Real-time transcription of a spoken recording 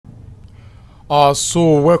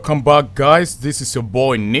So welcome back, guys. This is your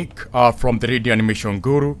boy Nick from the Radio Animation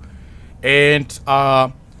Guru, and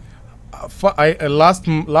last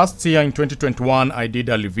year in 2021 I did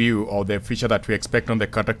a review of the feature that we expect on the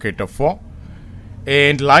Character Creator 4,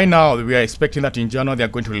 and right now we are expecting that in January they are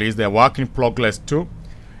going to release their work in progress 2,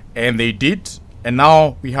 and they did. And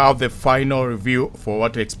now we have the final review for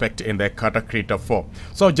what to expect in the Character Creator 4.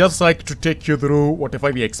 So just like to take you through whatever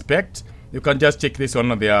we expect. You can just check this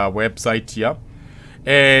on their website here,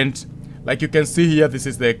 and like you can see here, this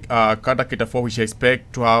is the Character Creator 4, which I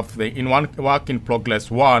expect to have the work in progress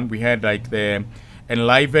 1. We had like the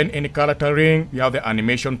enliven in charactering, we have the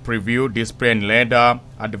animation preview, display and render,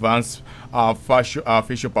 advanced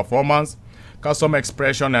facial performance, custom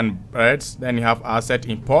expression and breads. Then you have asset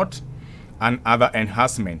import and other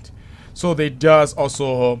enhancement. So they just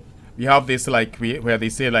also, we have this like where they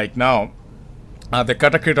say like now the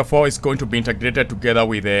Character Creator 4 is going to be integrated together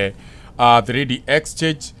with the 3D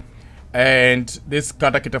Exchange, and this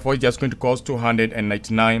Character Creator 4 is just going to cost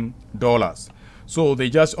 $299. So they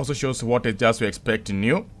just also shows what is just we expect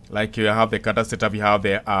new. Like you have the character setup, you have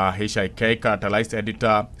the HIK characterized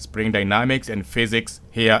editor, spring dynamics and physics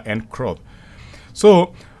here and crowd.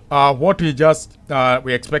 So what we just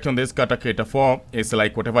we expect on this Character Creator 4 is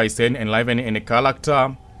like whatever I said, enlivening any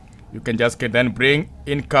character. You can just then bring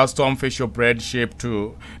in custom facial bread shape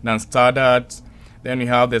to non-standard. Then we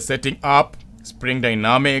have the setting up, spring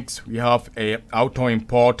dynamics. We have a auto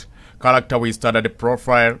import character with standard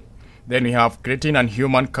profile. Then we have creating a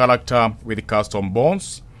human character with custom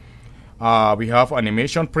bones. We have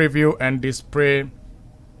animation preview and display.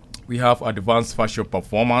 We have advanced facial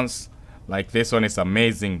performance. Like this one is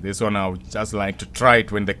amazing. This one I would just like to try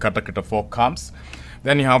it when the Character Creator 4 comes.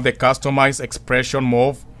 Then you have the customized expression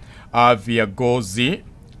move via Go Z,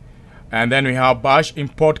 and then we have bash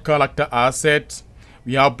import character asset.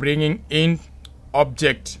 We are bringing in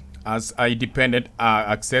object as a dependent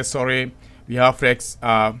accessory. We have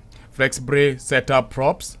flexible setup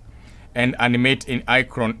props and animate in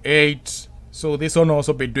iclone 8. So this one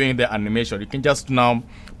also be doing the animation. You can just now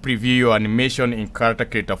preview your animation in Character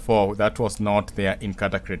Creator 4 that was not there in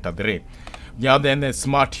Character Creator 3. We have then the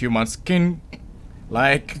smart human skin.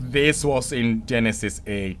 Like this was in Genesis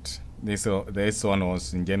 8. This one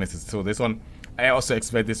was in Genesis. So this one, I also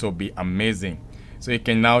expect this will be amazing. So you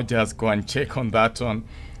can now just go and check on that one.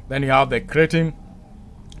 Then you have the creating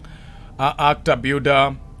actor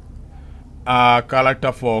builder,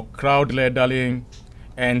 character for crowd leveling,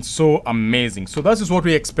 and so amazing. So that is what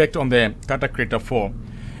we expect on the Character Creator 4.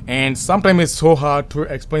 And sometimes it's so hard to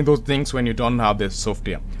explain those things when you don't have the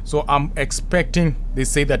software. So I'm expecting, they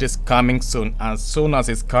say that it's coming soon. As soon as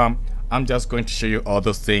it's come, I'm just going to show you all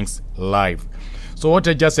those things live. So what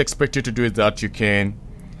I just expect you to do is that you can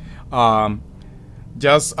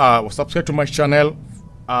just subscribe to my channel,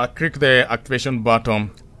 click the activation button.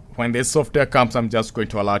 When this software comes, I'm just going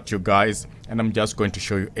to alert you guys, and I'm just going to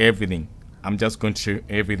show you everything. I'm just going to show you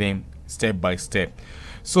everything step by step.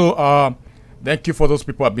 So thank you for those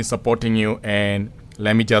people who have been supporting you, and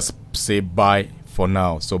let me just say bye for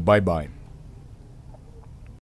now. So bye bye.